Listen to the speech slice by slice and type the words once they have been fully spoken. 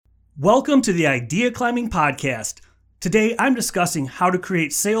Welcome to the Idea Climbing Podcast. Today, I'm discussing how to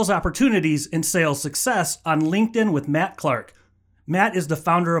create sales opportunities and sales success on LinkedIn with Matt Clark. Matt is the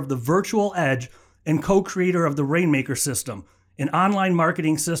founder of the Virtual Edge and co-creator of the Rainmaker System, an online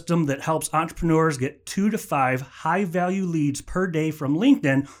marketing system that helps entrepreneurs get 2 to 5 high-value leads per day from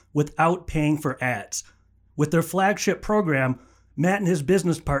LinkedIn without paying for ads. With their flagship program, Matt and his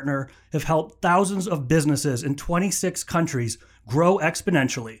business partner have helped thousands of businesses in 26 countries grow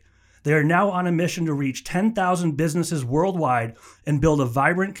exponentially. They are now on a mission to reach 10,000 businesses worldwide and build a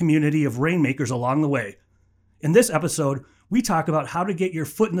vibrant community of rainmakers along the way. In this episode, we talk about how to get your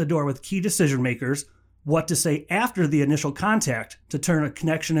foot in the door with key decision makers, what to say after the initial contact to turn a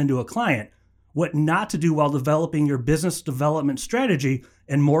connection into a client, what not to do while developing your business development strategy,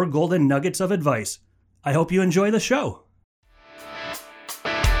 and more golden nuggets of advice. I hope you enjoy the show.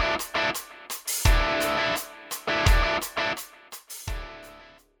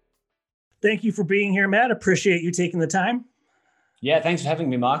 Thank you for being here, Matt. Appreciate you taking the time. Yeah, thanks for having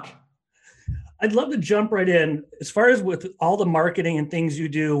me, Mark. I'd love to jump right in. As far as with all the marketing and things you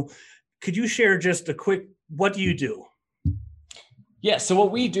do, could you share just a quick, what do you do? Yeah, so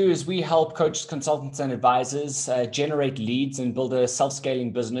what we do is we help coaches, consultants, and advisors generate leads and build a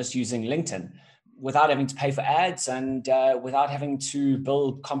self-scaling business using LinkedIn without having to pay for ads and without having to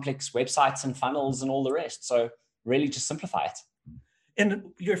build complex websites and funnels and all the rest. So really just simplify it.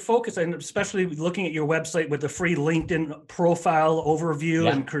 And your focus, and especially looking at your website with the free LinkedIn profile overview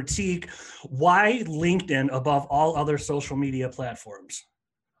and critique, why LinkedIn above all other social media platforms?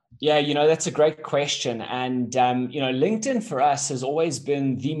 Yeah, that's a great question. And, LinkedIn for us has always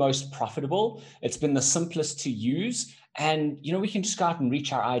been the most profitable. It's been the simplest to use. And, we can just go out and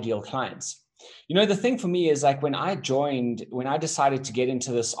reach our ideal clients. The thing for me is like when I decided to get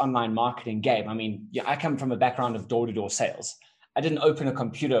into this online marketing game, I come from a background of door-to-door sales. I didn't open a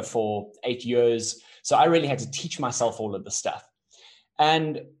computer for 8 years. So I really had to teach myself all of this stuff.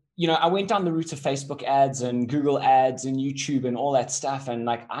 And, I went down the route of Facebook ads and Google ads and YouTube and all that stuff. And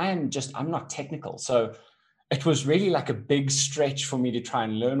I'm not technical. So it was really like a big stretch for me to try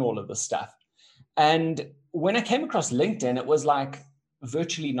and learn all of this stuff. And when I came across LinkedIn, it was like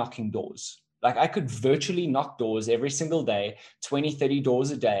virtually knocking doors. Like I could virtually knock doors every single day, 20, 30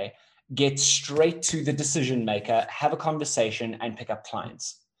 doors a day, get straight to the decision maker, have a conversation, and pick up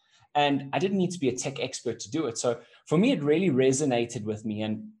clients. And I didn't need to be a tech expert to do it. So for me, it really resonated with me.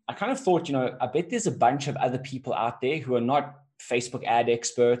 And I kind of thought, I bet there's a bunch of other people out there who are not Facebook ad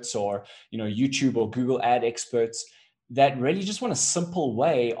experts or, YouTube or Google ad experts that really just want a simple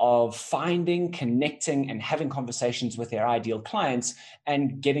way of finding, connecting, and having conversations with their ideal clients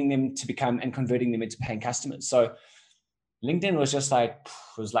and getting them to become and converting them into paying customers. So LinkedIn was just like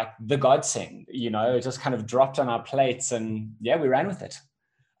the godsend, it just kind of dropped on our plates and we ran with it.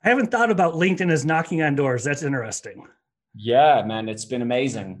 I haven't thought about LinkedIn as knocking on doors. That's interesting. Yeah, man, it's been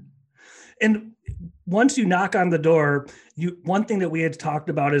amazing. And once you knock on the door, one thing that we had talked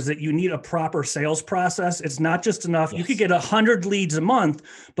about is that you need a proper sales process. It's not just enough. Yes. You could get 100 leads a month,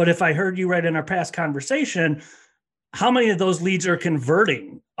 but if I heard you right in our past conversation, how many of those leads are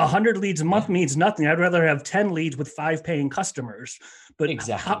converting? 100 leads a month means nothing. I'd rather have 10 leads with 5 paying customers. But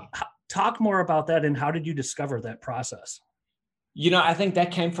exactly. Talk more about that, and how did you discover that process? I think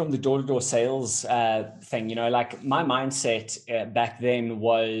that came from the door-to-door sales thing. Like my mindset back then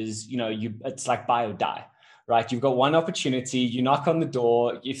was, it's like buy or die, right? You've got one opportunity, you knock on the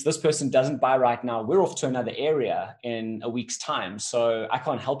door. If this person doesn't buy right now, we're off to another area in a week's time. So I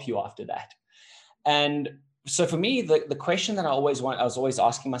can't help you after that. And so for me, the question that I was always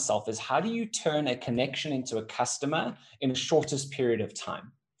asking myself is, how do you turn a connection into a customer in the shortest period of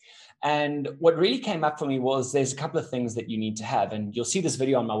time? And what really came up for me was there's a couple of things that you need to have, and you'll see this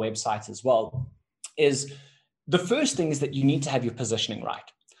video on my website as well, is the first thing is that you need to have your positioning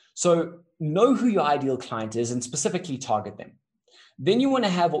right. So know who your ideal client is and specifically target them. Then you want to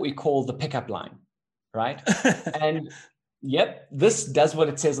have what we call the pickup line, right? And this does what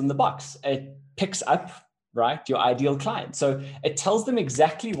it says on the box. It picks up, right, your ideal client. So it tells them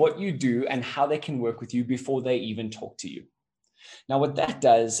exactly what you do and how they can work with you before they even talk to you. Now, what that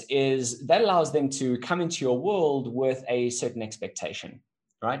does is that allows them to come into your world with a certain expectation,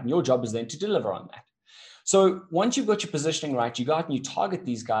 right? And your job is then to deliver on that. So once you've got your positioning right, you go out and you target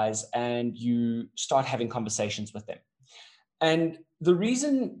these guys and you start having conversations with them. And the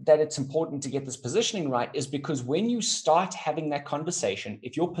reason that it's important to get this positioning right is because when you start having that conversation,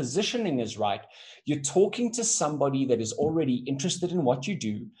 if your positioning is right, you're talking to somebody that is already interested in what you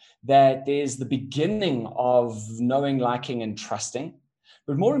do, that there's the beginning of knowing, liking, and trusting.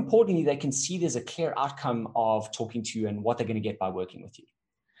 But more importantly, they can see there's a clear outcome of talking to you and what they're going to get by working with you.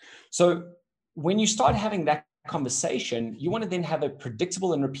 So when you start having that conversation, you want to then have a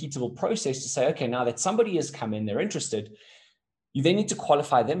predictable and repeatable process to say, okay, now that somebody has come in, they're interested, you then need to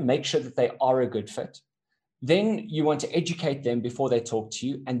qualify them, make sure that they are a good fit. Then you want to educate them before they talk to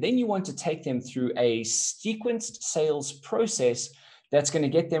you. And then you want to take them through a sequenced sales process that's going to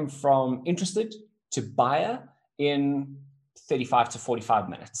get them from interested to buyer in 35 to 45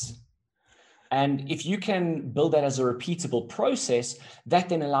 minutes. And if you can build that as a repeatable process, that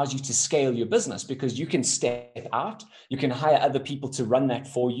then allows you to scale your business, because you can step out, you can hire other people to run that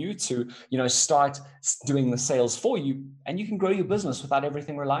for you, to, start doing the sales for you, and you can grow your business without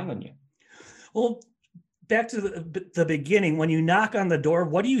everything relying on you. Well, back to the beginning, when you knock on the door,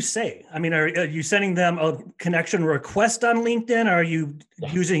 what do you say? I mean, are you sending them a connection request on LinkedIn? Are you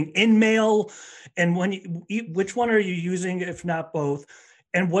using InMail? And which one are you using, if not both?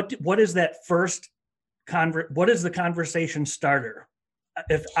 And what is that first what is the conversation starter?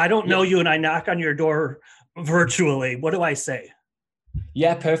 If I don't know you and I knock on your door virtually, what do I say?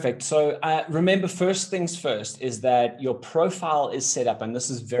 Yeah, perfect. So remember, first things first is that your profile is set up, and this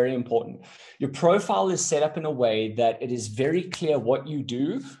is very important. Your profile is set up in a way that it is very clear what you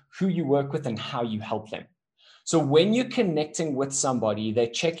do, who you work with, and how you help them. So when you're connecting with somebody, they're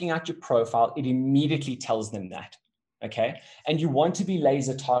checking out your profile, it immediately tells them that. Okay. And you want to be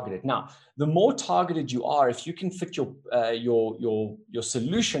laser targeted. Now, the more targeted you are, if you can fit your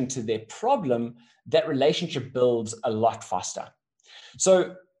solution to their problem, that relationship builds a lot faster.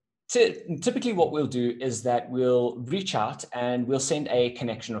 So typically what we'll do is that we'll reach out and we'll send a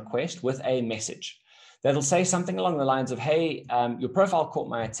connection request with a message that'll say something along the lines of, hey, your profile caught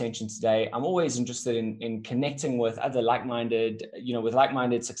my attention today. I'm always interested in connecting with other like-minded,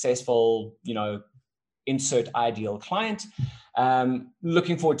 successful, insert ideal client.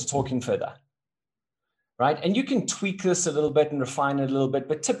 Looking forward to talking further. Right. And you can tweak this a little bit and refine it a little bit,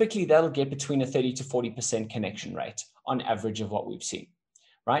 but typically that'll get between a 30 to 40% connection rate on average of what we've seen.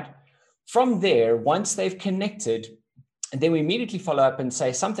 Right. From there, once they've connected, and then we immediately follow up and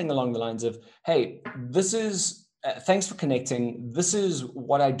say something along the lines of, hey, this is, thanks for connecting. This is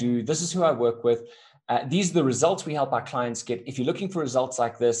what I do. This is who I work with. These are the results we help our clients get. If you're looking for results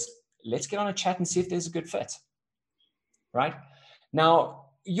like this, let's get on a chat and see if there's a good fit. Right. Now,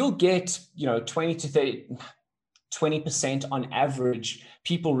 you'll get, 20 to 20% on average,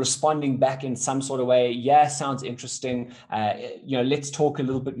 people responding back in some sort of way. Yeah, sounds interesting. Let's talk a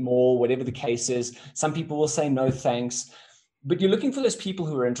little bit more, whatever the case is. Some people will say no, thanks. But you're looking for those people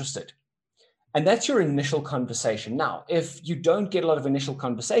who are interested. And that's your initial conversation. Now, if you don't get a lot of initial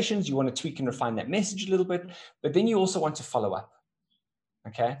conversations, you want to tweak and refine that message a little bit, but then you also want to follow up.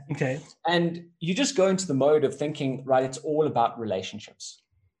 Okay. And you just go into the mode of thinking, right, it's all about relationships.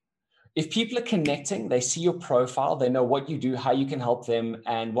 If people are connecting, they see your profile, they know what you do, how you can help them,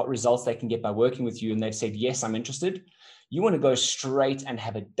 and what results they can get by working with you, and they've said, yes, I'm interested, you want to go straight and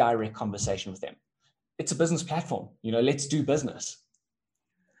have a direct conversation with them. It's a business platform. Let's do business.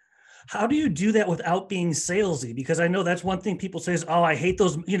 How do you do that without being salesy? Because I know that's one thing people say is, oh, I hate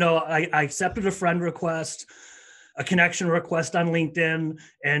those, I accepted a friend request, a connection request on LinkedIn,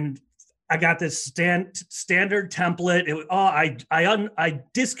 and I got this standard template. I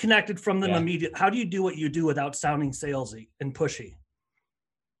disconnected from them immediately. How do you do what you do without sounding salesy and pushy?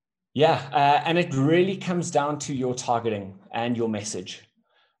 Yeah, and it really comes down to your targeting and your message,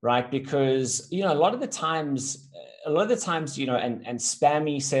 right? Because a lot of the times, and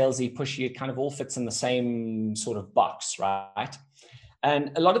spammy, salesy, pushy, it kind of all fits in the same sort of box, right?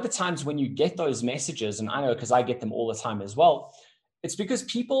 And a lot of the times when you get those messages, and I know because I get them all the time as well, it's because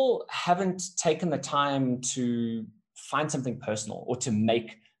people haven't taken the time to find something personal or to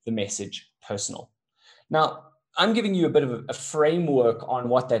make the message personal. Now, I'm giving you a bit of a framework on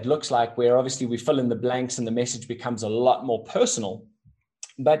what that looks like, where obviously we fill in the blanks and the message becomes a lot more personal.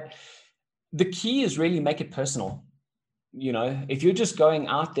 But the key is really make it personal. If you're just going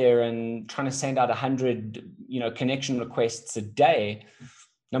out there and trying to send out 100, connection requests a day,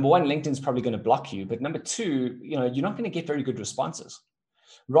 number one, LinkedIn's probably going to block you. But number two, you're not going to get very good responses.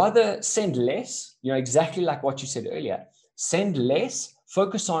 Rather send less, exactly like what you said earlier. Send less,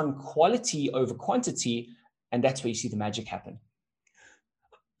 focus on quality over quantity, and that's where you see the magic happen.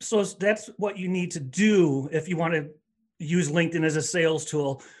 So that's what you need to do if you want to use LinkedIn as a sales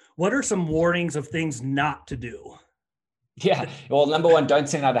tool. What are some warnings of things not to do? Yeah. Well, number one, don't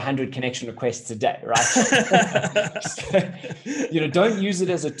send out 100 connection requests a day, right? So, don't use it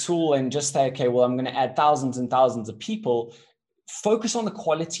as a tool and just say, okay, well, I'm going to add thousands and thousands of people. Focus on the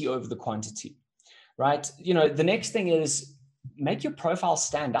quality over the quantity, right? The next thing is make your profile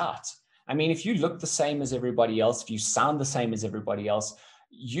stand out. I mean, if you look the same as everybody else, if you sound the same as everybody else,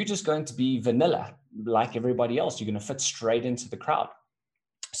 you're just going to be vanilla like everybody else. You're going to fit straight into the crowd.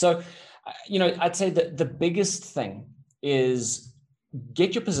 So, I'd say that the biggest thing is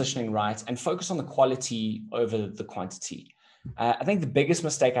get your positioning right and focus on the quality over the quantity. I think the biggest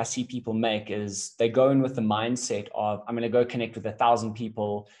mistake I see people make is they go in with the mindset of, I'm going to go connect with 1,000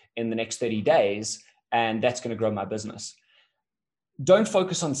 people in the next 30 days, and that's going to grow my business. Don't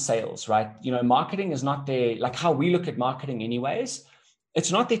focus on sales, right? Marketing is not there, like how we look at marketing anyways.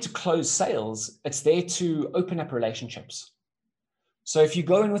 It's not there to close sales. It's there to open up relationships. So if you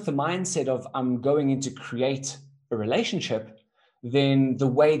go in with the mindset of, I'm going in to create a relationship, then the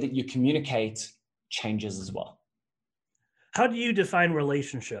way that you communicate changes as well. How do you define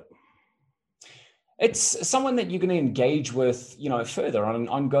relationship? It's someone that you're going to engage with, further on an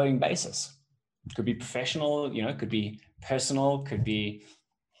ongoing basis. It could be professional, could be personal, could be,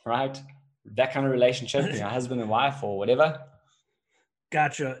 right, that kind of relationship, husband and wife or whatever.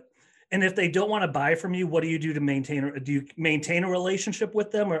 Gotcha. And if they don't want to buy from you, what do you do to do you maintain a relationship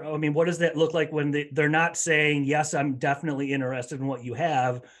with them? Or, what does that look like when they're not saying, yes, I'm definitely interested in what you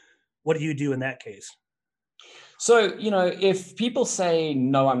have? What do you do in that case? So, if people say,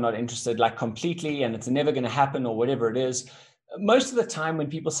 no, I'm not interested, like completely, and it's never going to happen or whatever it is, most of the time when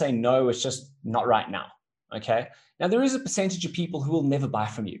people say no, it's just not right now. Okay. Now, there is a percentage of people who will never buy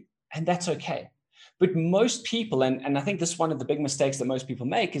from you, and that's okay. But most people, and I think this is one of the big mistakes that most people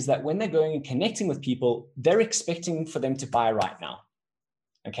make, is that when they're going and connecting with people, they're expecting for them to buy right now.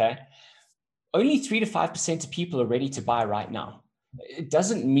 Okay. Only 3 to 5% of people are ready to buy right now. It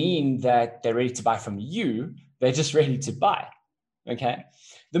doesn't mean that they're ready to buy from you. They're just ready to buy. Okay.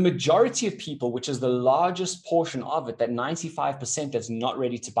 The majority of people, which is the largest portion of it, that 95% that's not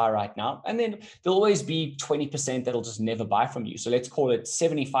ready to buy right now. And then there'll always be 20% that'll just never buy from you. So let's call it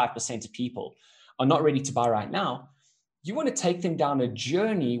 75% of people are not ready to buy right now. You want to take them down a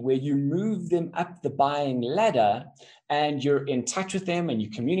journey where you move them up the buying ladder and you're in touch with them and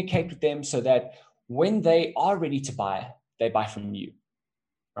you communicate with them so that when they are ready to buy, they buy from you,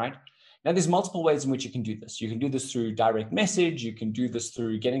 right? Now, there's multiple ways in which you can do this. You can do this through direct message. You can do this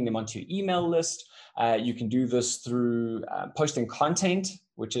through getting them onto your email list. You can do this through posting content,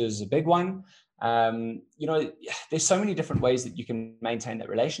 which is a big one. There's so many different ways that you can maintain that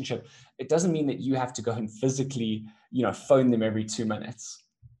relationship. It doesn't mean that you have to go and physically, phone them every 2 minutes.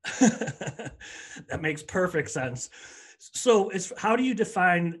 That makes perfect sense. So how do you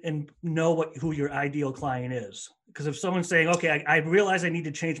define and know who your ideal client is? Because if someone's saying, okay, I realize I need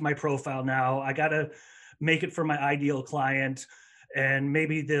to change my profile now, I got to make it for my ideal client. And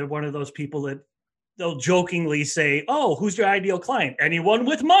maybe they're one of those people that they'll jokingly say, oh, who's your ideal client? Anyone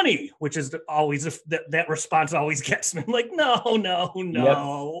with money, which is always, that response always gets me. I'm like, no.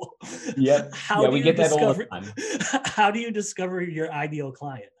 Yep. We get that all the time. How do you discover your ideal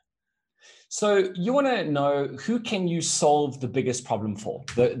client? So you want to know who can you solve the biggest problem for,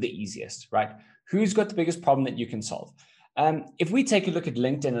 the easiest, right? Who's got the biggest problem that you can solve? If we take a look at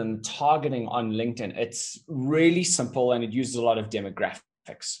LinkedIn and targeting on LinkedIn, it's really simple and it uses a lot of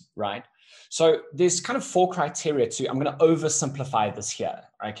demographics, right? So there's kind of 4 criteria I'm going to oversimplify this here,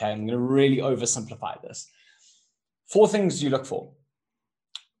 okay? I'm going to really oversimplify this. 4 things you look for.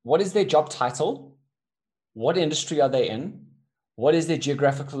 What is their job title? What industry are they in? What is their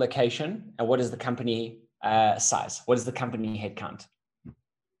geographical location? And what is the company size? What is the company headcount?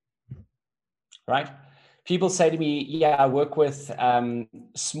 Right? People say to me, yeah, I work with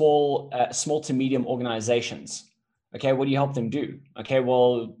small to medium organizations. Okay, what do you help them do? Okay,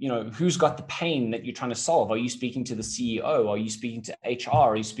 well, who's got the pain that you're trying to solve? Are you speaking to the CEO? Are you speaking to HR?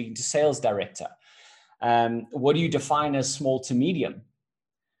 Are you speaking to sales director? What do you define as small to medium?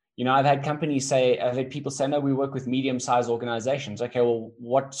 I've had people say, no, we work with medium-sized organizations. Okay, well,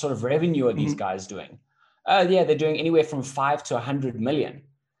 what sort of revenue are these guys doing? Yeah, they're doing anywhere from 5 to 100 million.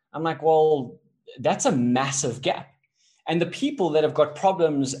 I'm like, well, that's a massive gap. And the people that have got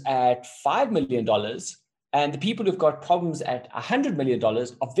problems at $5 million and the people who've got problems at $100 million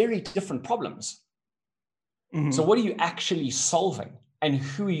are very different problems. Mm-hmm. So what are you actually solving and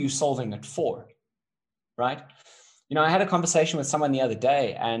who are you solving it for, right? I had a conversation with someone the other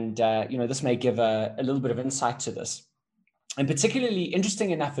day and, this may give a little bit of insight to this. And particularly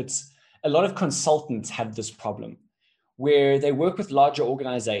interesting enough, a lot of consultants have this problem where they work with larger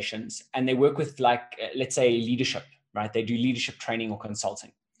organizations and they work with let's say leadership, right? They do leadership training or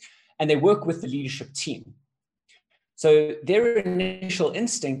consulting and they work with the leadership team. So their initial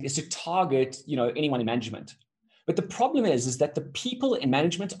instinct is to target, anyone in management. But the problem is that the people in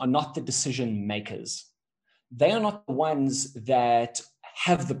management are not the decision makers. They are not the ones that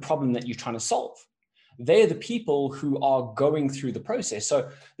have the problem that you're trying to solve. they're the people who are going through the process. So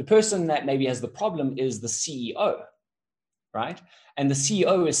the person that maybe has the problem is the CEO, right? And the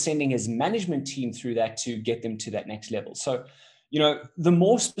CEO is sending his management team through that to get them to that next level. So, the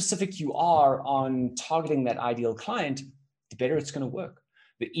more specific you are on targeting that ideal client, the better it's going to work.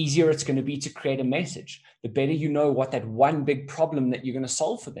 The easier it's going to be to create a message, the better you know what that one big problem that you're going to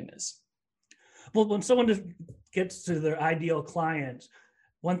solve for them is. Well, when someone gets to their ideal client,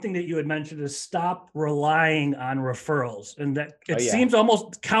 one thing that you had mentioned is stop relying on referrals. And that seems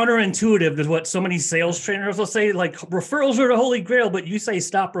almost counterintuitive to what so many sales trainers will say, like referrals are the holy grail, but you say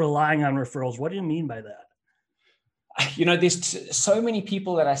stop relying on referrals. What do you mean by that? There's so many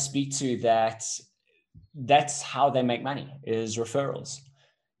people that I speak to that's how they make money, is referrals.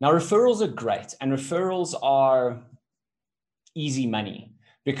 Now, referrals are great, and referrals are easy money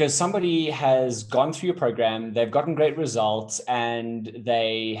because somebody has gone through your program, they've gotten great results, and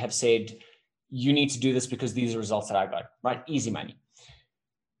they have said, you need to do this because these are results that I got, right? Easy money.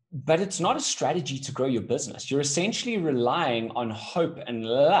 But it's not a strategy to grow your business. You're essentially relying on hope and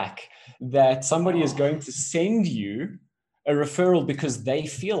luck that somebody is going to send you a referral because they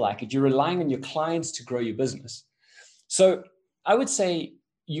feel like it. You're relying on your clients to grow your business. So I would say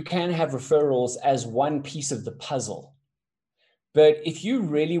you can have referrals as one piece of the puzzle. But if you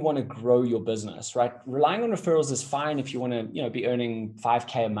really want to grow your business, right, relying on referrals is fine if you want to, be earning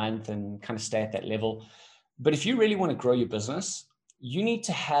 $5,000 a month and kind of stay at that level. But if you really want to grow your business, you need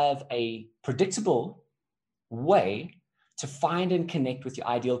to have a predictable way to find and connect with your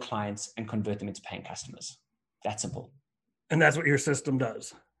ideal clients and convert them into paying customers. That simple. And that's what your system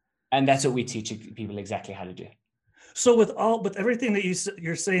does. And that's what we teach people exactly how to do. So with everything that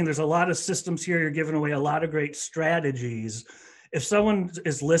you're saying, there's a lot of systems here. You're giving away a lot of great strategies. If someone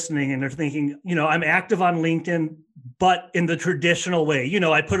is listening and they're thinking, I'm active on LinkedIn, but in the traditional way,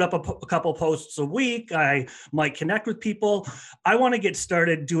 I put up a couple posts a week, I might connect with people. I want to get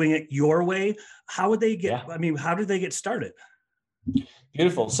started doing it your way. How would they how do they get started?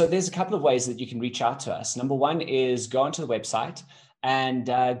 Beautiful. So there's a couple of ways that you can reach out to us. Number one is go onto the website and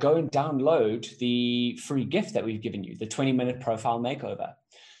go and download the free gift that we've given you, the 20-minute profile makeover.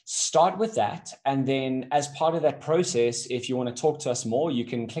 Start with that. And then as part of that process, if you want to talk to us more, you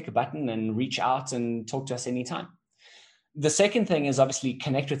can click a button and reach out and talk to us anytime. The second thing is obviously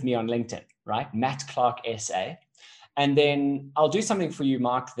connect with me on LinkedIn, right? Matt Clark SA. And then I'll do something for you,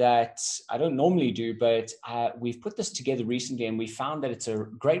 Mark, that I don't normally do, but we've put this together recently and we found that it's a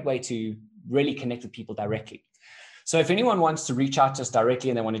great way to really connect with people directly. So if anyone wants to reach out to us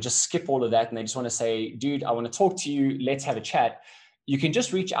directly and they want to just skip all of that and they just want to say, dude, I want to talk to you, let's have a chat, you can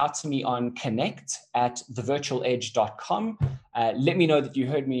just reach out to me on connect@thevirtualedge.com. Let me know that you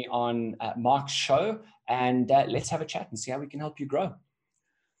heard me on Mark's show and let's have a chat and see how we can help you grow.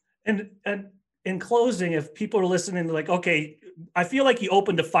 And in closing, if people are listening, they're like, okay, I feel like you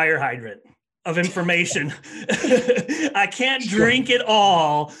opened a fire hydrant of information. I can't drink it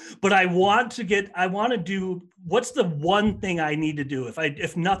all, but I want to do, what's the one thing I need to do?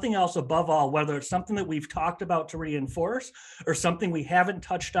 If nothing else, above all, whether it's something that we've talked about to reinforce or something we haven't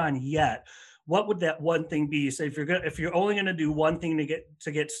touched on yet, what would that one thing be? You say, if you're only going to do one thing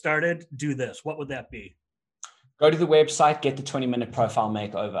to get started, do this. What would that be? Go to the website, get the 20-minute profile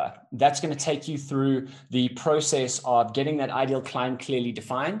makeover. That's going to take you through the process of getting that ideal client clearly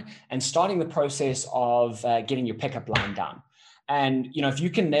defined and starting the process of getting your pickup line down. And, if you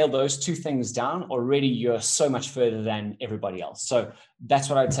can nail those two things down, already you're so much further than everybody else. So that's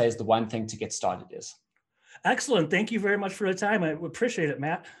what I'd say is the one thing to get started is. Excellent. Thank you very much for the time. I appreciate it,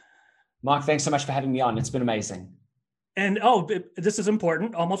 Matt. Mark, thanks so much for having me on. It's been amazing. And this is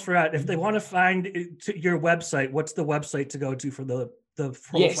important. Almost forgot. If they want to find your website, what's the website to go to for the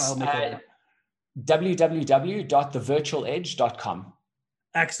profile makeover? www.thevirtualedge.com.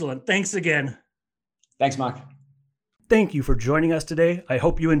 Excellent. Thanks again. Thanks, Mark. Thank you for joining us today. I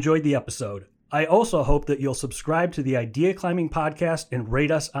hope you enjoyed the episode. I also hope that you'll subscribe to the Idea Climbing podcast and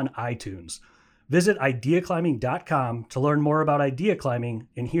rate us on iTunes. Visit ideaclimbing.com to learn more about idea climbing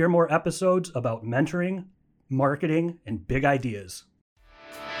and hear more episodes about mentoring, marketing, and big ideas.